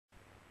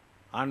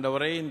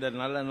ஆண்டவரே, இந்த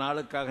நல்ல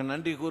நாளுக்காக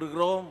நன்றி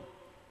கூறுகிறோம்.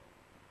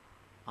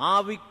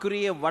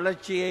 ஆவிக்குரிய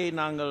வளர்ச்சியை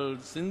நாங்கள்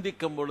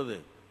சிந்திக்கும் பொழுது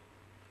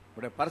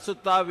உடைய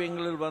பரிசுத்தாவி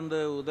எங்களில் வந்து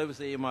உதவி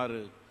செய்யுமாறு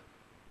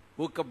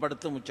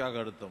ஊக்கப்படுத்தும்,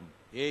 உற்சாகப்படுத்தும்.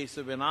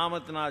 இயேசுவின்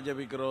நாமத்தினால்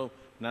ஜெபிக்கிறோம்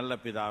நல்ல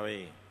பிதாவே.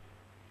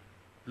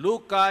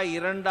 லூக்கா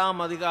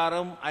 2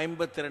 அதிகாரம்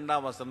 52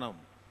 வசனம்.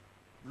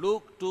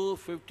 லூக்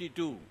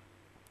 2:52.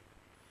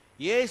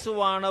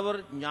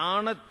 இயேசுவானவர்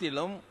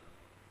ஞானத்திலும்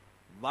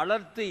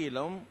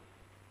வளர்த்தியிலும்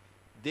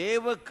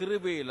தேவ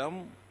கிருபையிலும்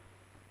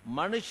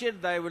மனுஷர்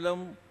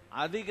தயவிலும்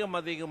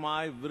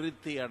அதிகமாய்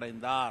விருத்தி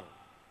அடைந்தார்.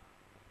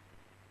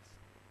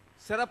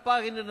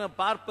 சிறப்பாக இன்று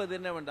பார்ப்பது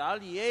என்னவென்றால்,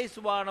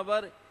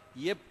 இயேசுவானவர்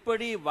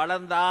எப்படி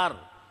வளர்ந்தார்?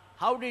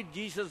 How did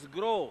Jesus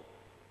grow?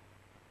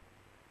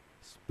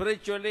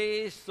 Spiritually,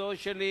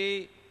 socially,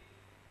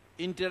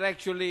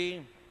 intellectually.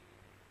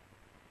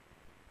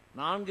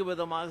 4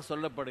 விதமாக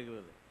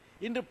சொல்லப்படுகிறது.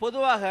 இன்று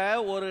பொதுவாக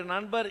ஒரு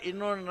நண்பர்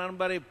இன்னொரு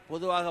நண்பரை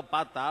பொதுவாக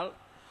பார்த்தால்,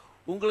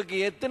 உங்களுக்கு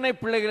எத்தனை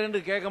பிள்ளைகள்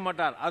என்று கேட்க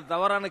மாட்டார். அது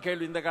தவறான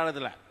கேள்வி. இந்த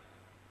காலத்தில்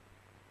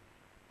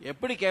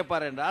எப்படி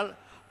கேட்பார் என்றால்,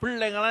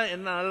 பிள்ளைங்களாம்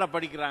என்ன நல்லா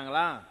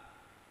படிக்கிறாங்களா,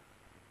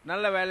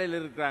 நல்ல வேலையில்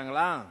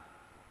இருக்கிறாங்களா,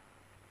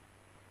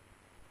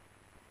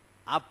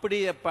 அப்படி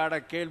பாட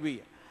கேள்வி.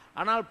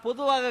 ஆனால்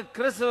பொதுவாக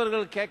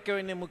கிறிஸ்தவர்கள் கேட்க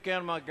வேண்டிய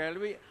முக்கியமான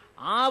கேள்வி,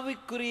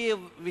 ஆவிக்குரிய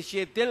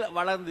விஷயத்தில்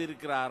வளர்ந்து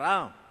இருக்கிறாரா?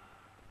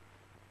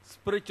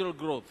 Spiritual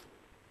growth.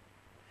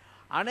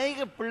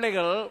 அநேக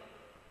பிள்ளைகள்,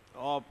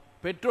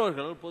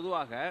 பெற்றோர்கள்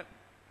பொதுவாக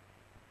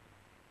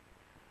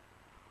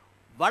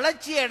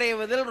வளர்ச்சி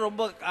அடைவதில்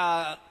ரொம்ப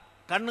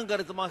கண்ணும்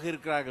கருத்துமாக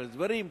இருக்கிறார்கள்.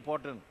 It's very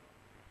important.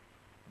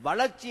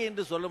 வளர்ச்சி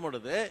என்று சொல்லும்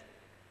பொழுது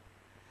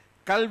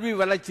கல்வி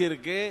வளர்ச்சி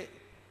இருக்கு,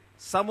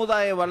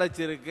 சமுதாய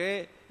வளர்ச்சி இருக்கு,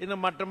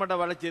 இன்னும் மற்ற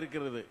வளர்ச்சி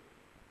இருக்கிறது.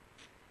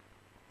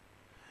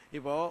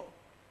 இப்போ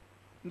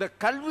இந்த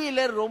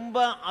கல்வியில ரொம்ப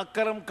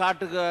அக்கறம்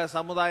காட்டுக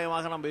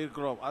சமுதாயமாக நம்ம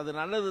இருக்கிறோம். அது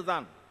நல்லது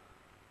தான்.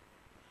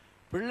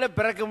 பிள்ளை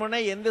பிறக்க முன்னே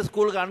எந்த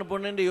ஸ்கூலுக்கு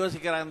அனுப்பணும்னு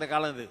யோசிக்கிறாங்க இந்த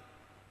காலம். இது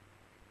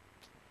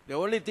the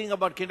only thing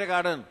about kinder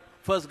garden,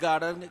 first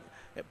garden,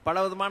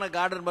 பல விதமான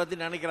கார்டன் பற்றி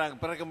நினைக்கிறாங்க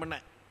பிறக்க முன்னே.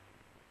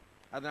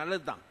 அது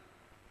நல்லது தான்.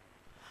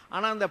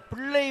 ஆனால் அந்த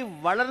பிள்ளை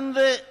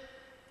வளர்ந்து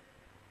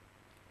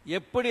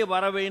எப்படி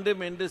வர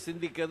வேண்டும் என்று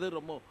சிந்திக்கிறது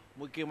ரொம்ப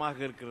முக்கியமாக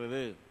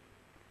இருக்கிறது.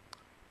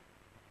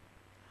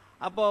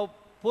 அப்போ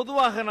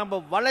பொதுவாக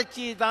நம்ம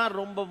வளர்ச்சி தான்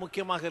ரொம்ப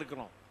முக்கியமாக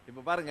இருக்கணும்.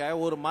 இப்போ பாருங்க,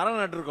 ஒரு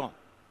மரம் நட்டிருக்கோம்.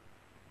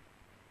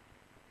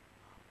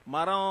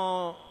 மரம்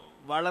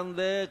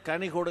வளர்ந்து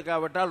கனி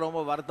கொடுக்காவிட்டால் ரொம்ப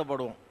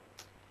வருத்தப்படுவோம்.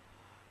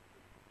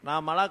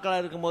 நான்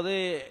மலாக்கால இருக்கும்போது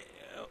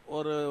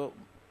ஒரு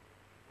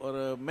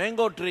ஒரு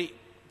மேங்கோ ட்ரீ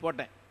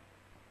போட்டேன்.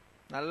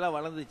 நல்லா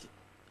வளர்ந்துச்சு.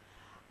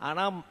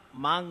 ஆனால்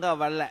மாங்காய்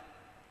வரல.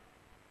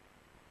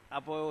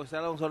 அப்போது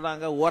சிலவங்க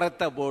சொல்கிறாங்க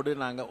உரத்தை போடு.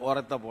 நாங்கள்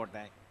உரத்தை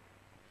போட்டேன்.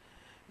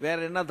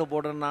 வேறு என்னத்தை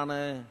போட்டேன்னு நான்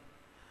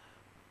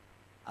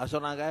அது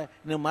சொன்னாங்க,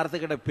 இன்னும்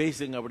மரத்துக்கிட்ட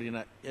பேசுங்க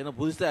அப்படின்னா. என்ன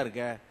புதுசாக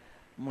இருக்க,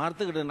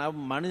 மரத்துக்கிட்ட நான்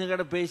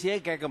மனுஷங்கிட்ட பேசியே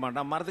கேட்க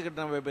மாட்டேன்,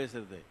 மரத்துக்கிட்ட நம்ம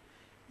பேசுறது.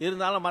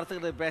 இருந்தாலும்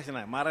மரத்துக்கிட்ட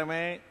பேசினேன்.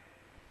 மரமே,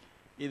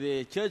 இது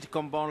சர்ச்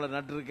கம்பவுண்டில்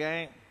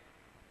நட்டுருக்கேன்,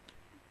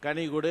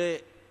 கனி கொடு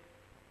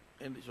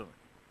என்று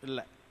சொன்னேன்.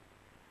 இல்லை,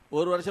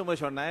 ஒரு வருஷம்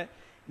போய் சொன்னேன்,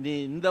 நீ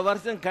இந்த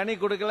வருஷம் கனி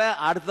கொடுக்கல,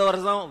 அடுத்த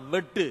வருஷம்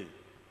வெட்டு.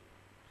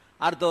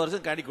 அடுத்த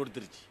வருஷம் கனி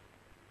கொடுத்துருச்சு.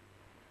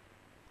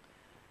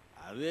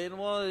 அது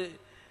என்னமோ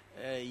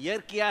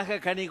இயற்கையாக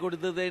கனி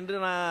கொடுத்தது என்று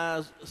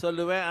நான்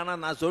சொல்லுவேன்.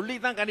 ஆனால் நான் சொல்லி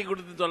தான் கனி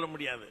கொடுத்து சொல்ல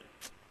முடியாது.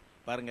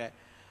 பாருங்க,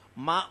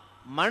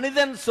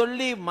 மனிதன்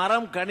சொல்லி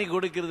மரம் கனி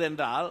கொடுக்கிறது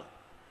என்றால்,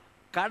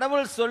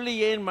 கடவுள் சொல்லி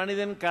ஏன்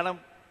மனிதன்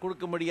கனம்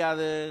கொடுக்க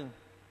முடியாது?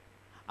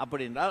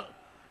 அப்படி என்றால்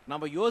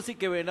நம்ம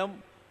யோசிக்க வேண்டும்,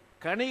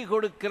 கனி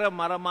கொடுக்கிற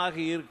மரமாக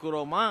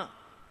இருக்கிறோமா,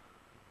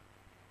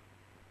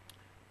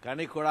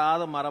 கனி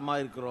கொடாத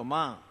மரமாக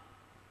இருக்கிறோமா?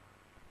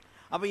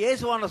 அப்ப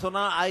இயேசுவான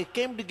சொன்னார், I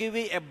came to give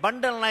you a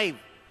abundant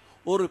life,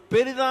 ஒரு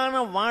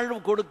பெரிதான வாழ்வு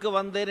கொடுக்க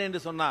வந்தேன் என்று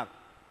சொன்னார்.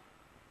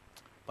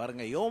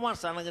 பாருங்க, யோவான்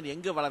ஸ்நானகன்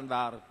எங்க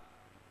வளர்ந்தார்?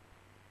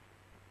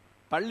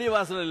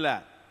 பள்ளிவாசல் இல்ல,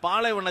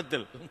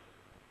 பாலைவனத்தில்.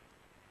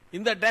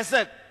 இந்த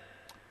டெசர்ட்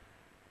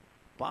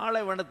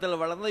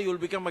பாலைவனத்தில் வளர்ந்த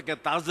யூல் பிகம் லைக்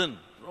 1000.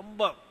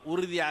 ரொம்ப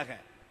உறுதியாக.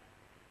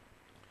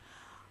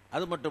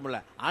 அது மட்டும்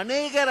இல்ல,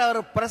 அநேகர்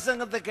அவர்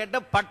பிரசங்கத்தை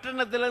கேட்ட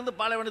பட்டணத்திலிருந்து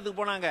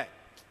பாலைவனத்துக்கு போனாங்க.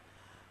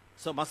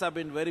 So must have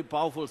been very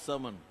powerful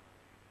sermon.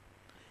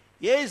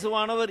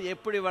 இயேசுவானவர்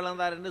எப்படி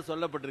வளர்ந்தார் என்று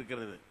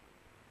சொல்லப்பட்டிருக்கிறது.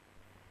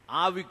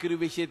 ஆவிக்குரிய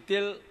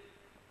விஷயத்தில்,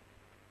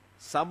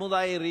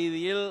 சமுதாய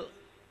ரீதியில்,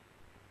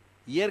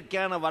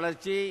 இயற்கையான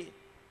வளர்ச்சி,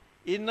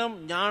 இன்னும்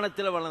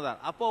ஞானத்தில் வளர்ந்தார்.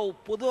 அப்போ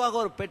பொதுவாக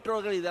ஒரு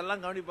பெற்றோர்கள்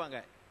இதெல்லாம் கவனிப்பாங்க.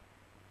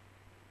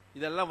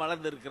 இதெல்லாம்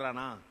வளர்ந்து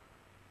இருக்கிறானா?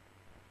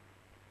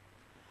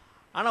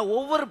 ஆனா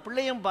ஒவ்வொரு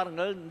பிள்ளையும்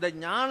பாருங்கள், இந்த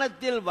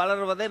ஞானத்தில்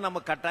வளர்வதை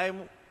நம்ம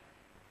கட்டாயம்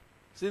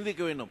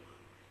சிந்திக்க வேண்டும்.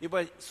 இப்ப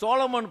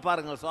சோலமன்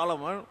பாருங்கள்,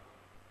 சோலமன்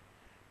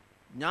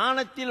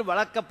ஞானத்தில்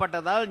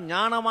வளர்க்கப்பட்டதால்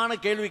ஞானமான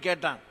கேள்வி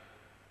கேட்டான்.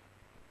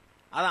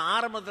 அதை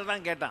ஆரம்பத்தில்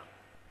தான் கேட்டான்.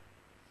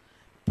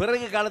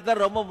 பிறகு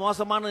காலத்தில் ரொம்ப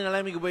மோசமான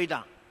நிலைமைக்கு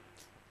போயிட்டான்.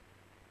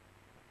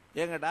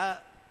 ஏங்கடா,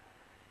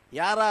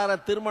 யாரை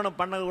திருமணம்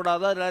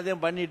பண்ணக்கூடாதோ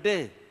எல்லாத்தையும் பண்ணிட்டு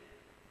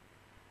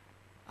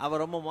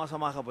அவன் ரொம்ப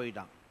மோசமாக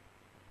போயிட்டான்.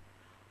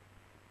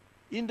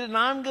 இன்று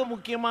 4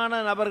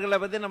 முக்கியமான நபர்களை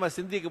பற்றி நம்ம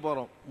சிந்திக்க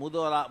போகிறோம்.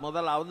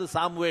 முதலாவது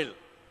சாமுவேல்.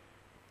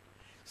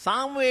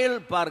 சாமுவேல்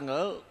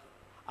பாருங்கள்,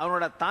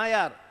 அவனோட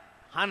தாயார்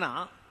ஹானா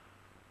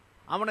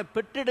அவனை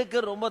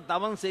பெற்றெடுக்க ரொம்ப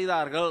தவம்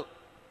செய்தார்கள்.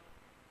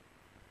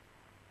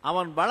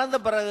 அவன் வளர்ந்த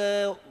பிறகு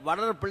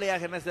வளர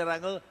பிள்ளையாக என்ன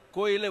செய்கிறாங்க,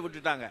 கோயிலை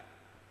விட்டுட்டாங்க.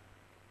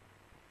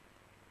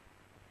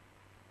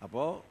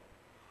 அப்போ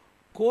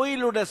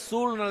கோயிலுடைய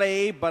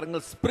சூழ்நிலையை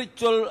பாருங்கள்,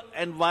 ஸ்பிரிச்சுவல்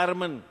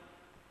என்வாயர்மெண்ட்,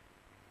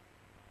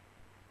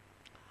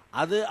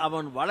 அது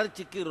அவன்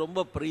வளர்ச்சிக்கு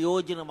ரொம்ப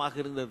பிரயோஜனமாக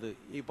இருந்தது.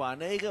 இப்போ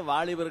அநேக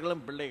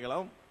வாலிபர்களும்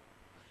பிள்ளைகளும்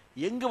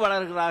எங்கு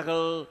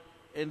வளர்கிறார்கள்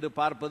என்று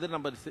பார்ப்பது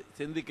நம்ம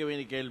சிந்திக்க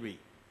வேண்டிய கேள்வி.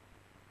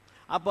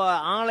 அப்போ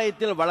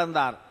ஆலயத்தில்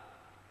வளர்ந்தார்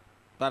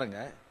பாருங்க.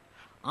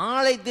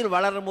 ஆலயத்தில்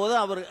வளரும் போது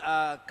அவர்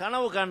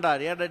கனவு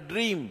கண்டார்,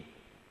 ட்ரீம்,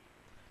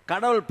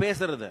 கடவுள்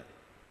பேசுறது.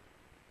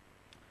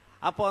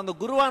 அப்போ அந்த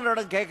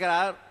குருவானோட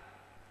கேட்கிறார்,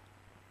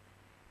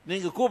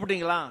 நீங்க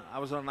கூப்பிட்டீங்களா?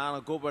 அவர் சொன்ன,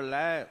 நான் கூப்பிடல,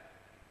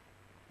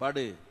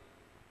 படு.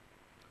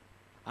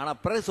 ஆனா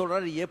பிறகு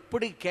சொல்றார்,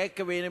 எப்படி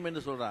கேட்க வேணும்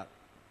என்று சொல்றார்.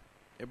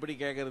 எப்படி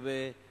கேட்கறது?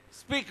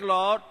 Speak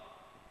Lord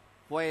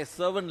for a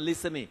servant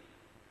listening.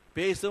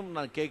 பேசும்,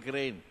 நான்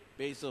கேட்கிறேன்,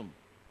 பேசும்.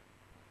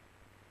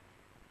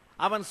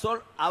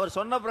 அவர்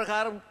சொன்ன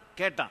பிரகாரம்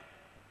கேட்டான்,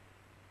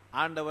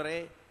 ஆண்டவரே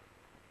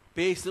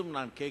பேசும்,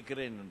 நான்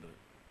கேட்கிறேன் என்று.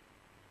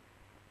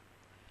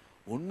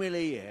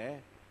 உண்மையிலேயே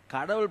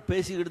கடவுள்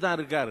பேசிக்கிட்டு தான்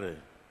இருக்காரு,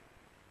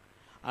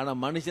 ஆனா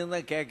மனுஷன்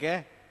தான் கேட்க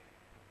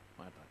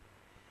மாட்டான்.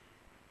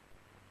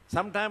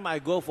 Sometime I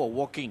go for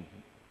walking,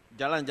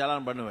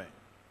 Jalan பண்ணுவேன்.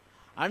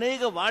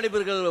 அநேக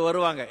வாலிபர்கள்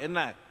வருவாங்க, என்ன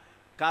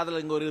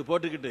காதல் இங்க ஒரு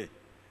போட்டுக்கிட்டு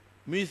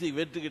மியூசிக்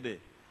வெட்டுக்கிட்டு,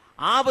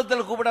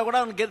 ஆபத்தில் கூப்பிட கூட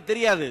அவனுக்கு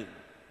தெரியாது.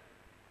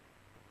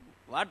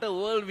 What a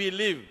world we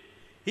live.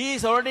 He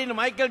is already in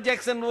Michael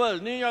Jackson world.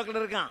 நியூயார்க்ல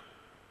இருக்கான்.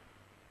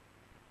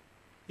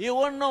 He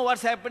won't know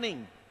what's happening.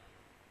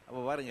 அப்போ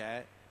பாருங்க,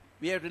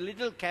 we have to be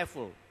little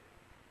careful.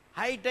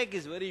 High tech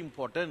is very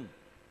important.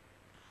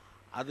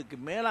 அதுக்கு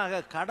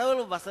மேலாக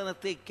கடவுள்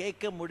வசனத்தை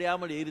கேட்க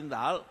முடியாமல்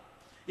இருந்தால்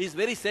is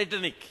very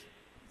satanic.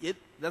 It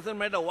doesn't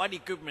matter what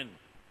equipment.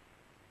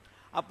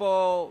 அப்போ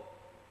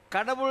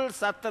கடவுள்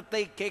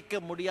சத்தத்தை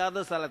கேட்க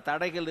முடியாத சில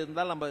தடைகள்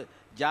இருந்தால் நம்ம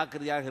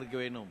ஜாக்கிரதையாக இருக்க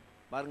வேண்டும்.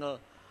 பாருங்க,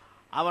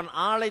 அவன்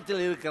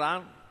ஆலயத்தில்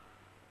இருக்கிறான்,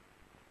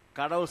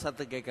 கடவுள்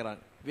சத்தம் கேட்கிறான்.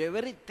 we are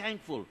very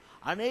thankful.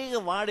 அநேக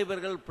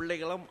வாலிபர்கள்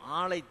பிள்ளைகளும்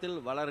ஆலயத்தில்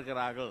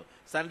வளர்கிறார்கள்.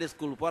 சண்டே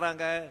ஸ்கூல்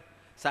போறாங்க,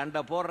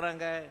 சண்டை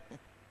போடுறாங்க,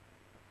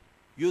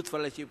 யூத்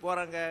ஃபெலோஷிப்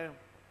போறாங்க.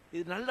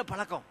 இது நல்ல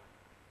பழக்கம்,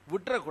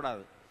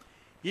 விட்டுறக்கூடாது.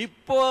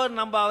 இப்போ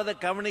நம்ம அதை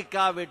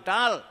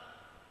கவனிக்காவிட்டால்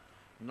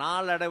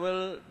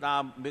நாளடைவில்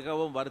நாம்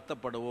மிகவும்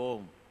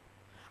வருத்தப்படுவோம்.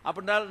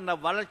 அப்படின்னால் இந்த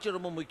வளர்ச்சி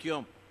ரொம்ப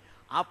முக்கியம்.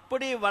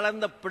 அப்படி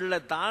வளர்ந்த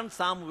பிள்ளை தான்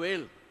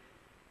Samuel.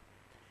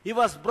 He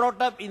was brought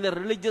up in the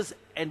religious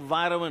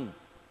environment.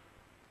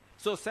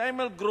 So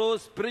Samuel grows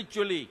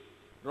spiritually.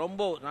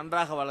 ரொம்ப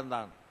நன்றாக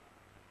வளர்ந்தான்.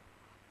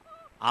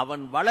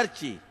 அவன்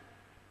வளர்ச்சி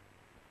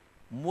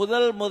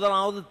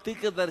முதலாவது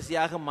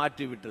தீர்க்கதரிசியாக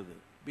மாற்றிவிட்டது.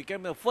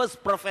 became the first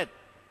prophet.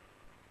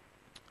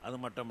 அது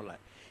மட்டுமல்ல,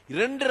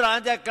 2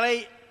 ராஜாக்களை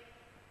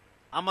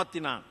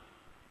அமர்த்தினான்.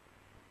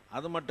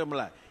 அது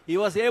மட்டுமல்ல, he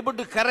was able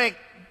to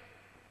correct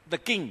the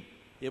king.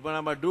 இப்போ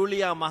நம்ம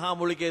டூலியா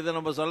மகாமுலிக்க இதை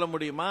நம்ம சொல்ல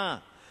முடியுமா?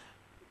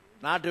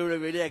 நாட்டை விட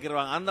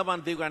வெளியாக்கிடுவாங்க,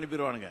 அந்தமான் தீவுக்கு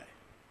அனுப்பிடுவானுங்க.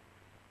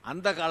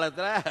 அந்த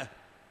காலத்தில்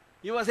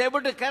he was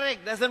able to correct,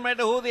 doesn't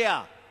matter who they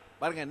are.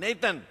 பாருங்க,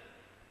 நேத்தன்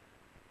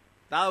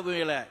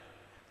தாவீதை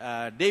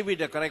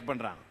டேவிட்டை கரெக்ட்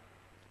பண்றான்.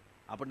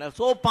 அப்படின்னா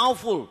so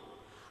powerful.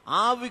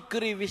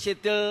 ஆவிக்குரிய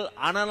விஷயத்தில்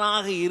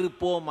அனலாக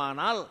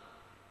இருப்போமானால்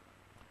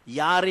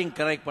யாரையும்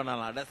கரெக்ட்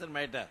பண்ணலாம், doesn't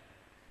matter.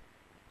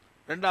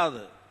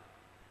 ரெண்டாவது,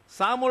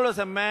 Samuel was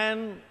a man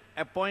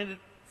appointed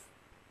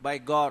by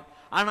God.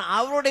 ஆனா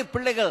அவருடைய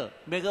பிள்ளைகள்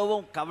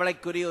மிகவும்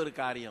கவலைக்குரிய ஒரு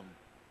காரியம்.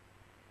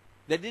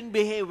 They didn't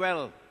behave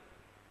well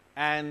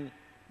and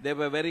they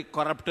were very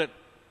corrupted.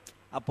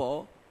 அப்போ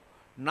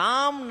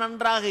நாம்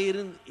நன்றாக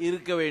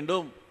இருக்க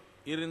வேண்டும்.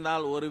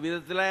 இருந்தால் ஒரு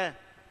விதத்தில்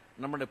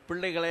நம்முடைய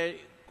பிள்ளைகளை,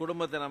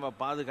 குடும்பத்தை நம்ம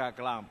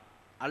பாதுகாக்கலாம்.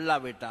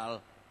 அல்லாவிட்டால்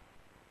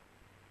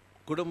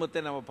குடும்பத்தை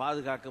நம்ம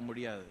பாதுகாக்க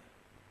முடியாது.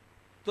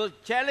 So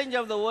challenge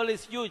of the world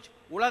is huge.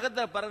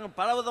 உலகத்தை பாருங்க,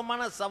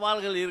 பலவிதமான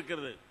சவால்கள்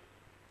இருக்கிறது.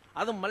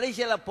 அது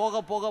மலேசியாவில் போக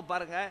போக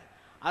பாருங்க,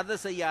 அதை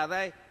செய்யாத,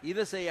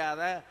 இதை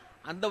செய்யாத,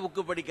 அந்த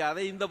புக்கு படிக்காத,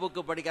 இந்த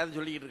புக்கு படிக்காத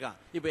சொல்லிக்கிட்டு இருக்கான்.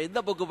 இப்போ எந்த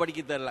புக்கு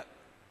படிக்க தெரியல,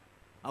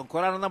 அவன்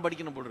குரானை தான்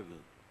படிக்கணும் போல்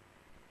இருக்குது.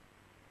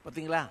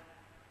 பார்த்தீங்களா?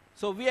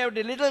 So we have to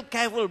be little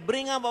careful,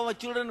 bring up our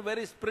children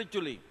very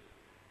spiritually.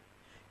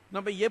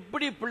 நம்ம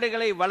எப்படி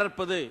பிள்ளைகளை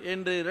வளர்ப்பது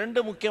என்று 2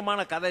 முக்கியமான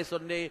கதை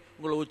சொல்லி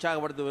உங்களை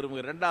உற்சாகப்படுத்த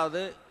விரும்புகிறேன்.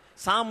 ரெண்டாவது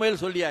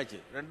சாமுவேல் சொல்லியாச்சு.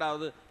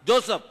 ரெண்டாவது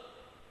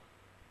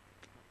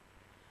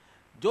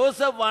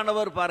ஜோசப்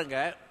ஆனவர் பாருங்க,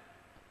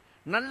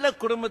 நல்ல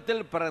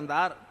குடும்பத்தில்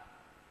பிறந்தார்.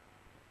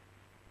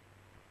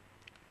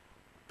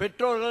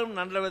 பெற்றோர்களும்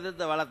நல்ல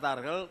விதத்தை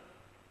வளர்த்தார்கள்.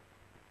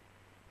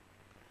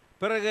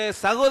 பிறகு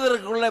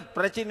சகோதரருக்குள்ள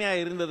பிரச்சனையா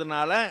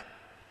இருந்ததுனால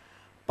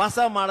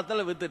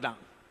பசமானத்தில்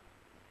வித்துட்டான்.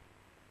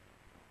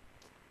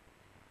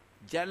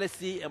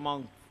 Jealousy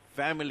among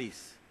families.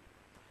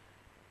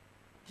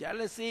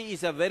 Jealousy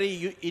is a very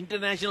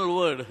international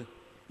word.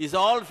 It's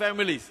all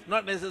families,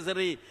 not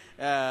necessary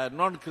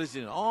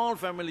non-Christian. All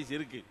families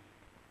இருக்கு.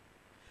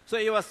 So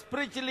he was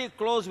spiritually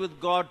close with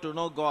God to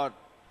know God.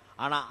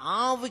 ஆனா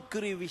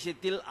ஆவிக்குரிய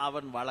விஷயத்தில்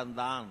அவன்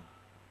வளர்ந்தான்.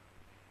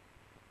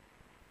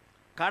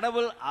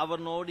 கடவுள்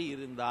அவனோடு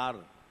இருந்தார்.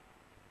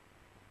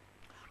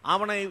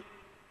 அவனை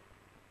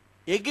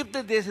எகிப்து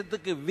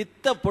தேசத்துக்கு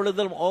வித்த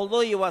பொழுதும்,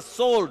 although he was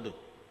sold,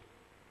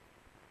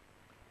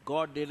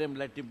 God didn't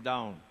let him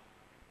down.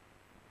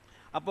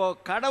 அப்போ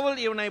கடவுள்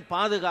இவனை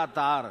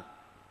பாதுகாத்தார்.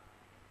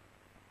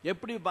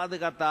 எப்படி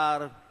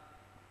பாதுகாத்தார்?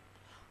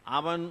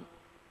 அவன்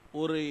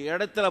ஒரு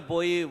இடத்துல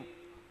போய்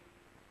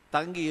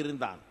தங்கி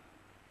இருந்தான்.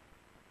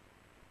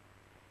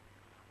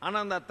 ஆனா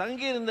அந்த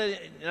தங்கி இருந்த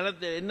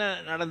இடத்துல என்ன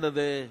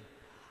நடந்தது?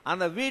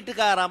 அந்த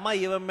வீட்டுக்கார அம்மா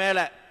இவன் மேல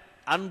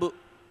அன்பு,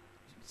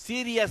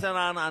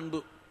 சீரியஸான அன்பு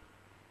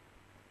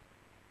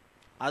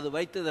அது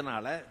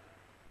வைத்ததுனால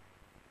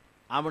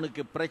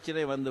அவனுக்கு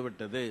பிரச்சனை வந்து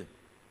விட்டது.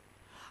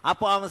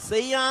 அப்போ அவன்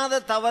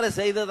செய்யாத தவறு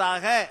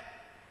செய்ததாக,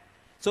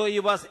 so he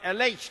was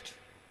alleged,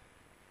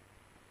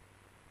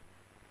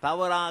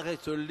 தவறாக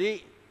சொல்லி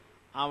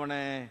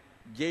அவனை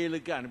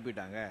ஜெயிலுக்கு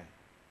அனுப்பிட்டாங்க.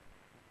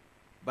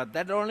 But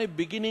that only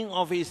beginning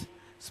of his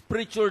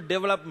spiritual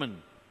development.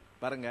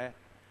 பாருங்க,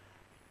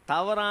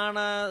 தவறான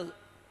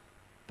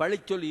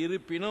பழிச்சொல்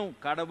இருப்பினும்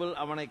கடவுள்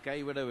அவனை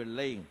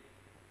கைவிடவில்லை.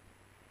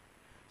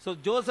 So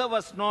Joseph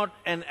was not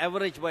an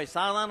average boy.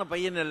 சாதாரண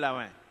பையன் இல்லை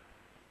அவன்.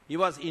 He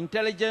was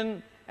intelligent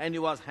and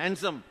he was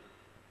handsome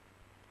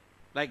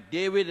like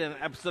David and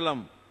Absalom.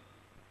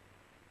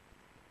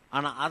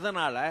 ஆனா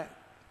அதனால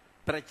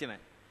பிரச்சனை.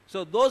 So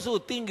those who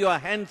think you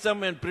are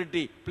handsome and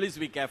pretty, please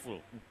be careful,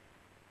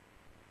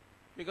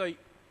 because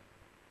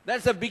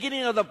that's the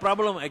beginning of the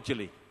problem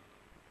actually.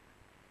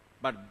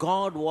 But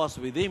God was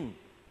with him.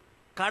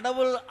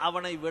 கடவுள்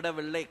அவனை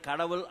விடவில்லை.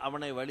 கடவுள்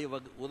அவனை வழி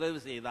உதவி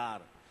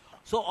செய்தார்.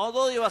 So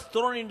although he was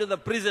thrown into the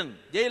prison,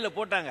 ஜெயில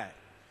போட்டாங்க,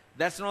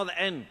 that's not the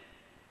end.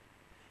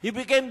 He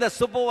became the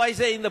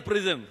supervisor in the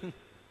prison.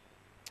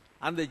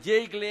 அந்த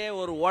ஜெயிலே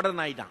ஒரு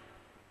வார்டன் ஆயிட்டான்.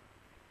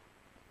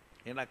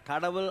 ஏன்னா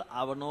கடவுள்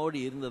அவனோடு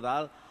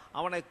இருந்ததால்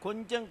அவனை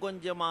கொஞ்சம்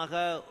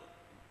கொஞ்சமாக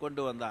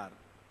கொண்டு வந்தார்.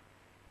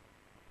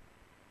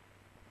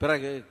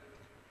 பிறகு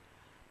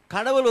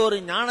கடவுள் ஒரு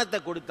ஞானத்தை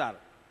கொடுத்தார்.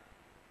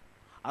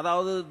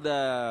 அதாவது இந்த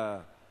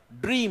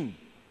ட்ரீம்,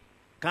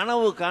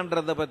 கனவு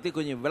காண்றதை பற்றி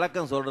கொஞ்சம்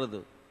விளக்கம் சொல்றது.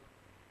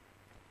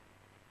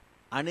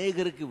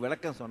 அநேகருக்கு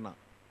விளக்கம் சொன்னான்.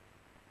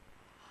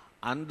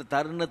 அந்த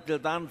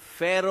தருணத்தில் தான்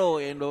ஃபேரோ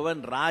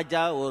என்பவன்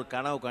ராஜா ஒரு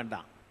கனவு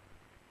கண்டான்.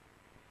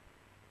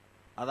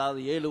 அதாவது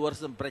 7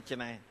 வருஷம்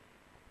பிரச்சனை,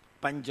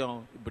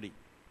 பஞ்சம், இப்படி.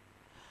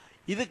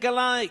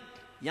 இதுக்கெல்லாம்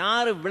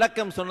யாரு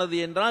விளக்கம் சொன்னது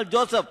என்றால்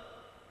ஜோசப்.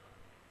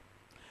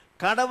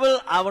 கடவுள்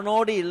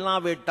அவனோடு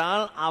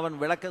இல்லாவிட்டால் அவன்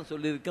விளக்கம்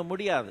சொல்லியிருக்க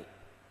முடியாது.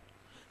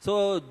 So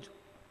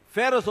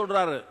ஃபேரோ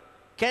சொல்றாரு,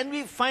 can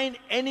we find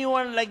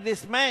anyone like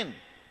this man?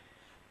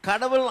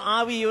 கடவுள்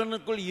ஆவி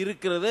இவனுக்குள்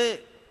இருக்கிறது,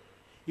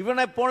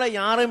 இவனை போல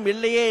யாரும்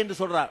இல்லையே என்று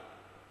சொல்றார்.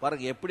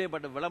 பாருங்க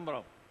எப்படிப்பட்ட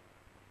விளம்பரம்.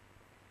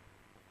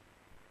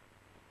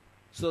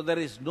 So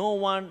there is no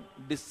one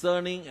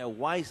discerning a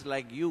voice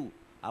like you.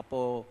 அப்போ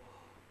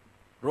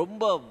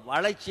ரொம்ப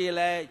வளர்ச்சியில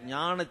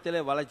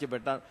ஞானத்திலே வளர்ச்சி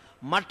பெற்றார்,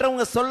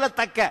 மற்றவங்க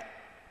சொல்லத்தக்க.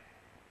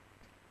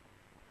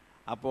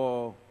 அப்போ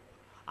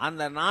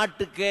அந்த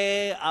நாட்டுக்கே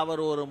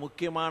அவர் ஒரு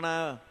முக்கியமான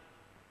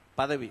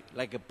பதவி,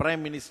 லைக்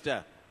பிரைம்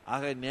மினிஸ்டர்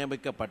ஆக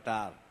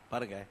நியமிக்கப்பட்டார்.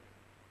 பாருங்க,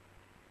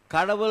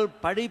 கடவுள்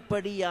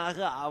படிப்படியாக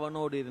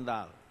அவனோடு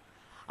இருந்தார்.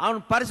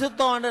 அவன்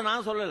பரிசுத்தம்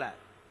நான் சொல்லல,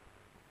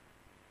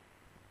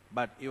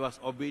 but he was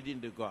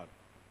obedient to God.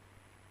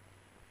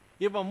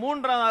 இப்ப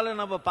 3ஆம் ஆளு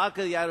நம்ம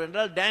பார்க்கிறது யார்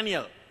என்றால்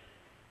டேனியல்.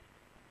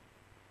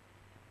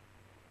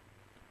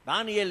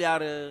 தானியேல்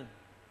யாரு?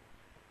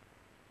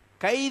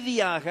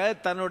 கைதியாக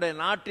தன்னுடைய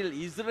நாட்டில்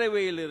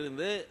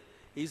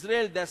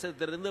இஸ்ரேல்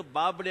தேசத்திலிருந்து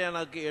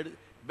பாபிலோனுக்கு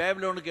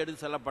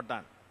எடுத்து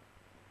செல்லப்பட்டான்.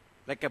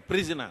 Like a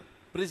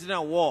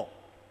prisoner war.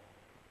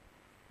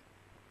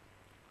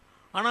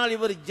 ஆனால்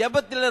இவர்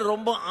ஜெபத்தில்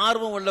ரொம்ப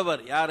ஆர்வம்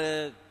உள்ளவர். யாரு?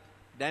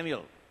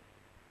 டேனியல்.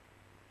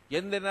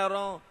 எந்த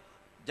நேரம்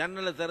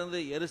ஜன்னலை திறந்து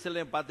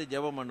எருசலேம் பார்த்து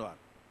ஜெபம் பண்ணுவார்.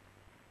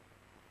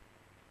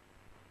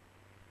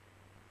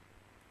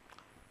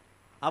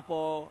 அப்போ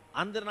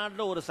அந்த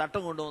நாட்டில் ஒரு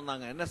சட்டம் கொண்டு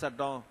வந்தாங்க. என்ன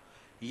சட்டம்?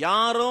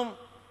 யாரும்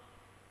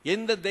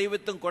எந்த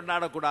தெய்வத்தையும்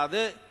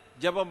கொண்டாடக்கூடாது,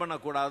 ஜெபம்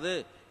பண்ணக்கூடாது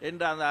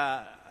என்ற அந்த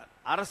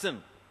அரசன்,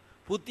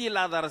 புத்தி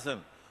இல்லாத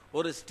அரசன்,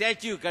 ஒரு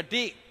ஸ்டாச்சு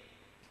கட்டி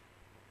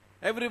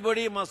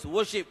எவ்ரிபடி மஸ்ட்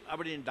வர்ஷிப்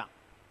அப்படின்ட்டான்.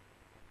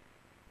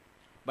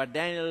 But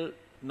Daniel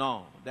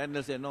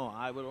said no,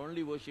 I will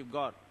only worship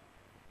God.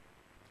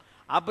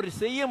 அப்படி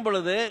செய்யும்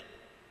பொழுது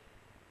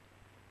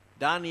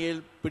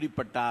தானியேல்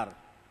பிடிப்பட்டார்.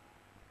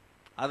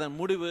 அதன்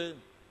முடிவு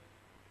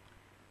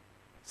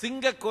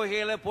சிங்க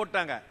குகையில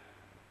போட்டாங்க.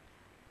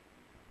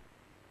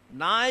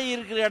 நாய்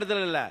இருக்கிற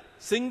இடத்துல இல்ல,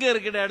 சிங்கம்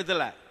இருக்கிற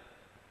இடத்துல.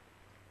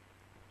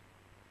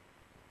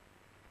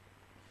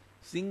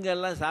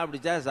 சிங்கெல்லாம்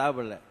சாப்பிடுச்சா?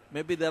 சாப்பிடல.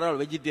 மேபி தேர்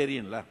ஆல்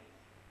வெஜிடேரியன்ல,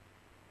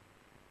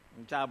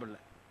 சாப்பிடல.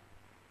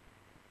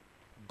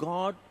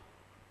 God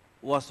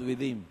was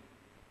with him.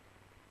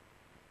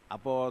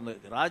 அப்போ அந்த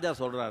ராஜா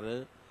சொல்றாரு,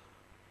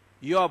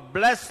 you are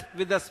blessed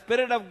with the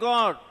spirit of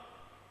God,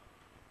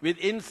 with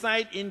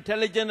insight,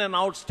 intelligence and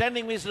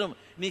outstanding wisdom.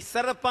 நீ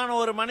சிறப்பான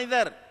ஒரு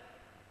மனிதர்,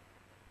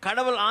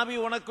 கடவுள் ஆவி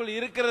உனக்குள்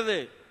இருக்கிறது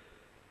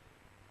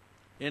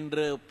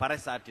என்று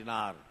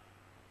பறைசாற்றினார்.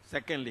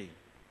 செகண்ட்லி,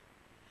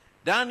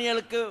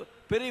 தானியேலுக்கு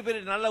பெரிய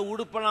பெரிய நல்ல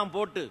உடுப்பெல்லாம்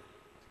போட்டு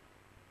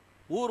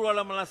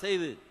ஊர்வலமெல்லாம்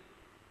செய்து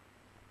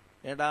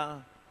ஏடா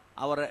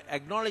அவரை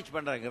அக்னாலேஜ்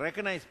பண்றாங்க,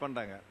 ரெக்கக்னைஸ்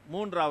பண்றாங்க.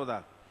 மூன்றாவதா,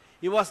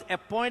 he was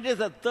appointed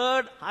the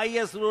third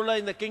highest ruler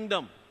in the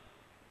kingdom.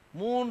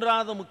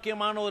 மூன்றாவது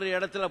முக்கியமான ஒரு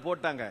இடத்துல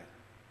போட்டாங்க.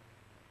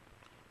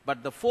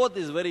 But the fourth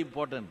is very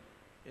important.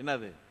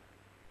 என்னது?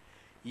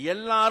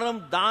 எல்லாரும்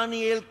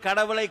தானியேல்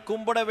கடவுளை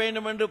கும்பிட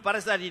வேண்டும் என்று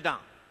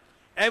பறைசாற்றிட்டான்.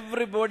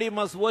 Everybody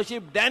must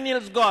worship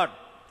Daniel's God.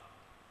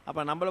 அப்ப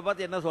நம்மளை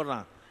பார்த்து என்ன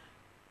சொல்றான்?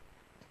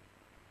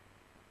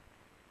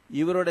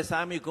 இவரோட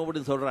சாமி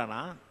கும்பிடுன்னு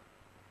சொல்றானா?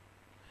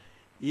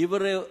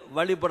 இவரு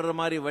வழிபடுற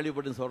மாதிரி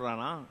வழிபடுன்னு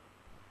சொல்றானா?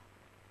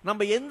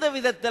 நம்ம எந்த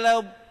விதத்தில்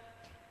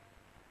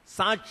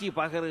சாட்சி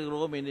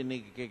பகருகிறோம் என்று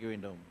இன்னைக்கு கேட்க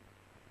வேண்டும்.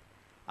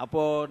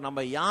 அப்போ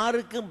நம்ம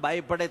யாருக்கும்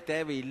பயப்பட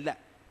தேவையில்லை.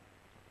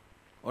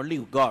 only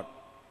God.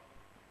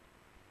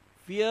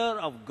 Fear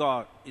of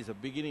God is the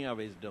beginning of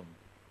wisdom.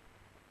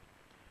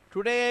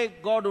 Today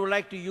God would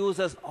like to use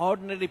us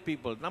ordinary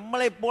people.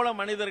 நம்மளை போல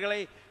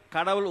மனிதர்களை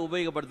கடவுள்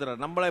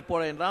உபயோகப்படுத்துகிறார். நம்மளை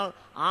போல என்றால்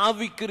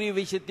ஆவிக்குரிய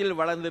விஷயத்தில்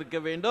வளர்ந்திருக்க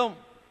வேண்டும்,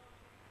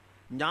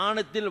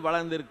 ஞானத்தில்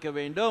வளர்ந்திருக்க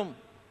வேண்டும்,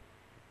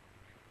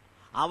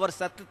 அவர்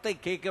சத்தத்தை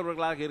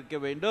கேட்கிறவர்களாக இருக்க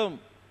வேண்டும்.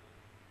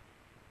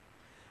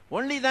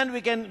 only then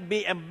we can be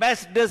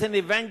ambassadors and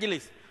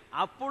evangelists.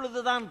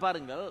 அப்பொழுதுதான்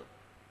பாருங்கள்,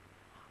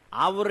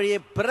 அவருடைய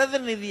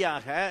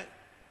பிரதிநிதியாக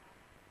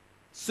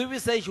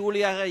சுவிசேஷ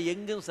ஊழியாக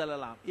எங்கும்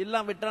செல்லலாம்.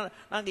 இல்லாவிட்டால்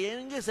நாங்கள்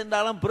எங்கே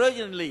சென்றாலும்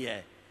பிரயோஜனம் இல்லையே.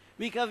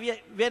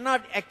 we are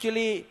not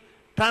actually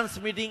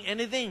transmitting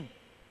anything.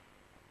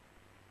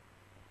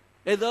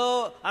 ஏதோ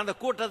அந்த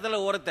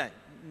கூட்டத்தில் ஒருத்தன்,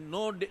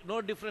 no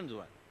difference,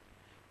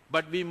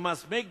 but we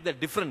must make the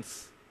difference.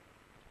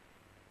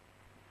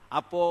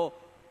 அப்போ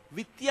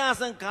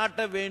வித்தியாசம் காட்ட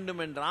வேண்டும்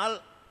என்றால்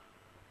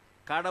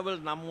கடவுள்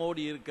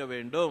நம்மோடு இருக்க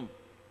வேண்டும்,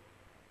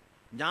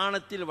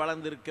 ஞானத்தில்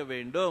வளர்ந்திருக்க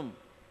வேண்டும்,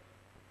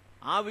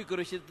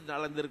 ஆவிக்குரியத்தில்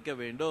வளர்ந்திருக்க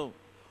வேண்டும்.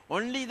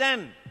 only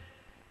then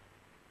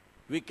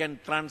we can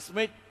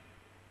transmit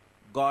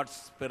God's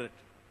spirit.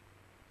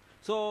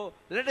 So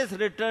let us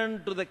return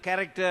to the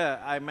character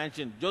I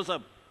mentioned,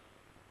 Joseph.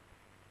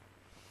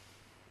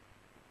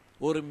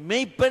 ஒரு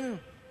மேய்ப்பன்,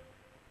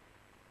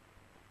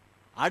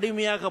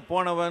 அடிமையாக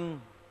போனவன்,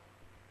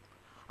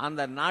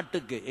 அந்த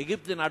நாட்டுக்கு,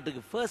 எகிப்து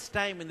நாட்டுக்கு ஃபர்ஸ்ட்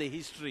டைம் இந்த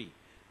ஹிஸ்டரி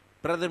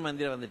பிரதம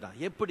மந்திரி வந்துட்டான்.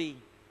 எப்படி?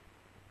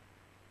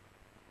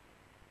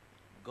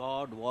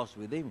 God was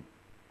with him.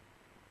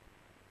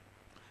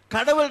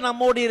 கடவுள்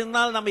நம்மோடு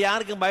இருந்தால் நம்ம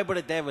யாருக்கும்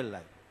பயப்பட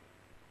தேவையில்லை.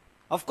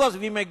 Of course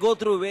we may go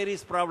through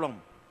various problems.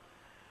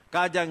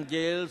 Kajang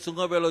jail,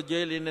 சுங்கவேலோ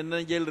jail,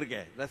 என்ன ஜெயில்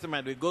இருக்கு, doesn't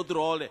matter. We go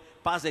through all,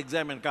 pass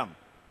exam and come.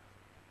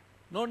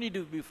 No need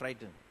to be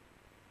frightened.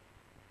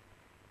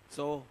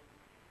 So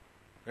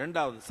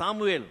ரெண்டாவது,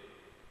 சாமுவேல்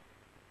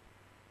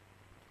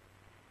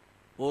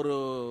ஒரு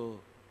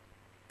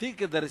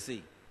தீர்க்கதரிசி.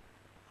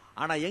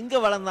 ஆனா எங்க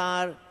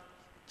வளர்ந்தார்?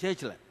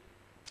 சர்ச்சில்.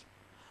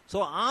 ஸோ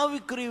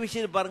ஆவிக்குரிய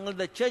விஷயம் பாருங்கள்,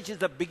 the church is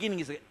the beginning,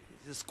 is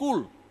a school.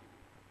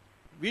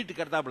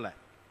 வீட்டுக்கு அடுத்தாப்புல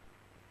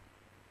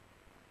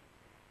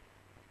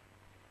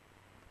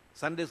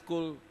Sunday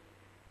school,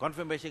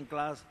 confirmation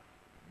class,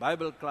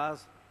 Bible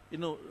class,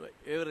 இன்னும்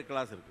எவ்வளவு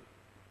கிளாஸ் இருக்கு.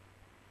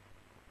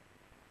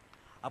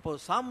 அப்போ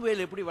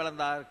சாமுவேல் எப்படி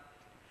வளர்ந்தார்?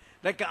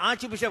 லைக்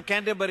ஆர்ச் பிஷப்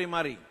கேண்டர்பரி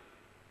மாதிரி.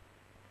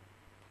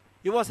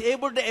 he was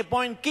able to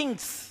appoint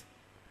kings.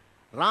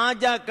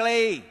 ராஜாக்களை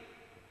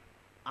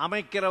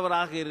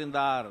அமைக்கிறவராக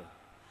இருந்தார்,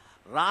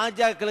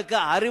 ராஜாக்களுக்கு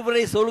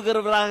அறிவுரை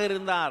சொல்கிறவராக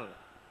இருந்தார்.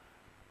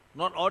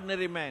 not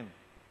ordinary man.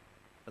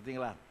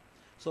 பார்த்தீங்களா?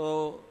 so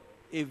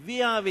if we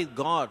are with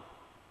God,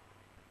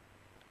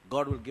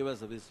 God will give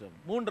us a wisdom.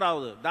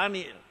 மூன்றாவது,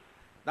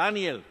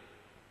 தானியேல்.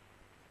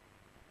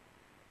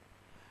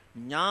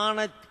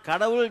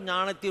 கடவுள்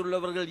ஞானத்தில்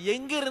உள்ளவர்கள்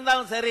எங்க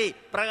இருந்தாலும் சரி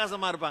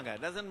பிரகாசமா இருப்பாங்க.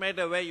 doesn't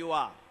matter where you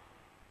are.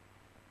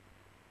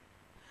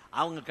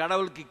 அவங்க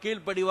கடவுளுக்கு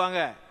கீழ்ப்படிவாங்க.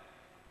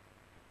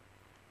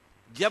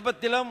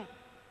 ஜெபத்திலும்,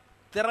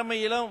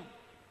 திறமையிலும்,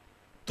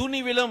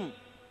 துணிவிலும்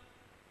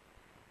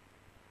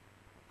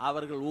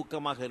அவர்கள்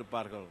ஊக்கமாக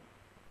இருப்பார்கள்.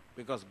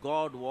 because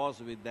God was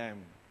with them.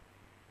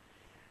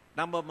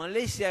 நம்ம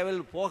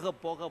மலேசியாவில் போக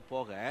போக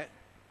போக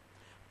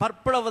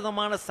பற்பல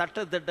விதமான சட்ட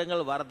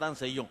திட்டங்கள் வரதான்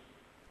செய்யும்.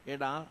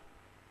 ஏடா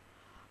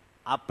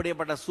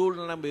அப்படிப்பட்ட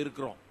சூழ்நிலை நம்ம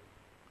இருக்கிறோம்.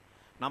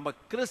 நம்ம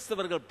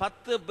கிறிஸ்தவர்கள்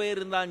 10 பேர்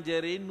இருந்தாலும்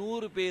சரி,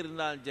 100 பேர்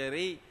இருந்தாலும்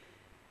சரி,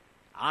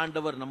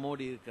 ஆண்டவர்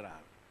நம்மோடு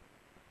இருக்கிறார்.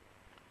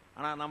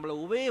 ஆனால் நம்மளை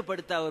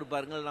உபயோகப்படுத்த அவர்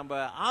பாருங்கள், நம்ம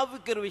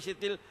ஆவிக்கிற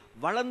விஷயத்தில்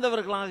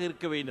வளர்ந்தவர்களாக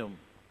இருக்க வேண்டும்.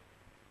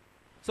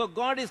 So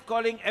God is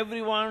calling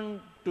everyone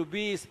to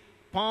be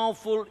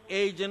powerful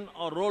agent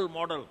R role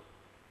model.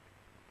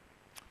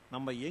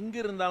 நம்ம எங்க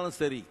இருந்தாலும்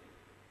சரி,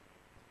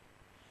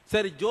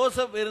 சரி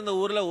ஜோசப் இருந்த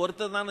ஊர்ல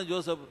ஒருத்தர் தானே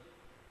ஜோசப்,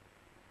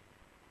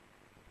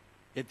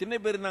 எத்தனை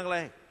பேர்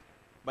இருந்தாங்களே,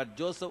 பட்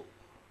ஜோசப்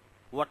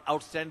வாட்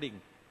அவுட்ஸ்டாண்டிங்.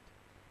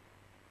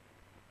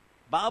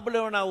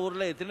 பாபிலோனா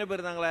ஊர்ல எத்தனை பேர்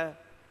இருந்தாங்களே,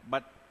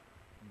 பட்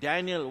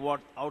டேனியல்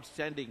வாட்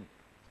அவுட்ஸ்டாண்டிங்.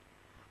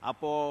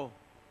 அப்போ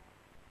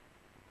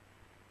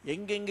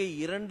எங்கெங்கே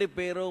 2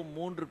 பேரோ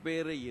 3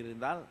 பேரோ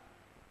இருந்தால்,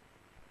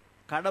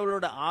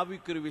 கடவுளோட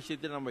ஆவிக்குரிய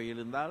விஷயத்தில் நம்ம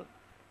இருந்தால்,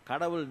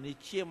 கடவுள்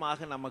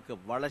நிச்சயமாக நமக்கு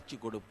வளர்ச்சி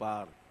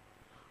கொடுப்பார்.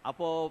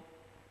 அப்போ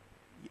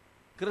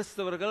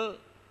கிறிஸ்தவர்கள்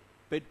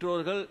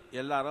பெற்றோர்கள்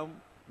எல்லாரும்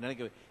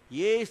நினைக்க,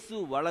 இயேசு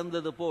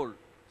வளர்ந்தது போல்,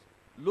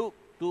 லூக்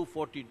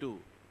 2:42,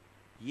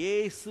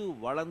 இயேசு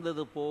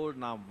வளர்ந்தது போல்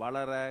நாம்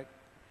வளர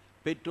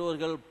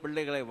பெற்றோர்கள்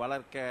பிள்ளைகளை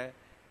வளர்க்க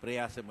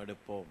பிரயாசம்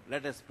எடுப்போம்.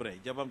 Let us pray.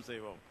 ஜெபம்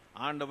செய்வோம்.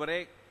 ஆண்டவரே,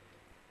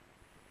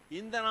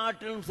 இந்த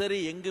நாட்டிலும் சரி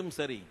எங்கும்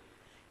சரி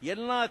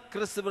எல்லா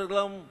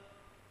கிறிஸ்தவர்களும்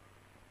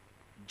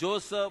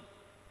ஜோசப்,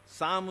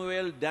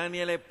 சாமுவேல்,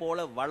 டேனியலை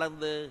போல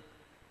வளர்ந்து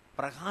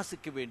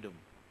பிரகாசிக்க வேண்டும்.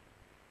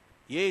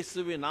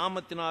 இயேசுவின்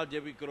நாமத்தினால்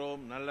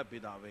ஜெபிக்கிறோம் நல்ல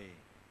பிதாவே.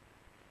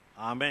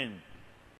 ஆமென்.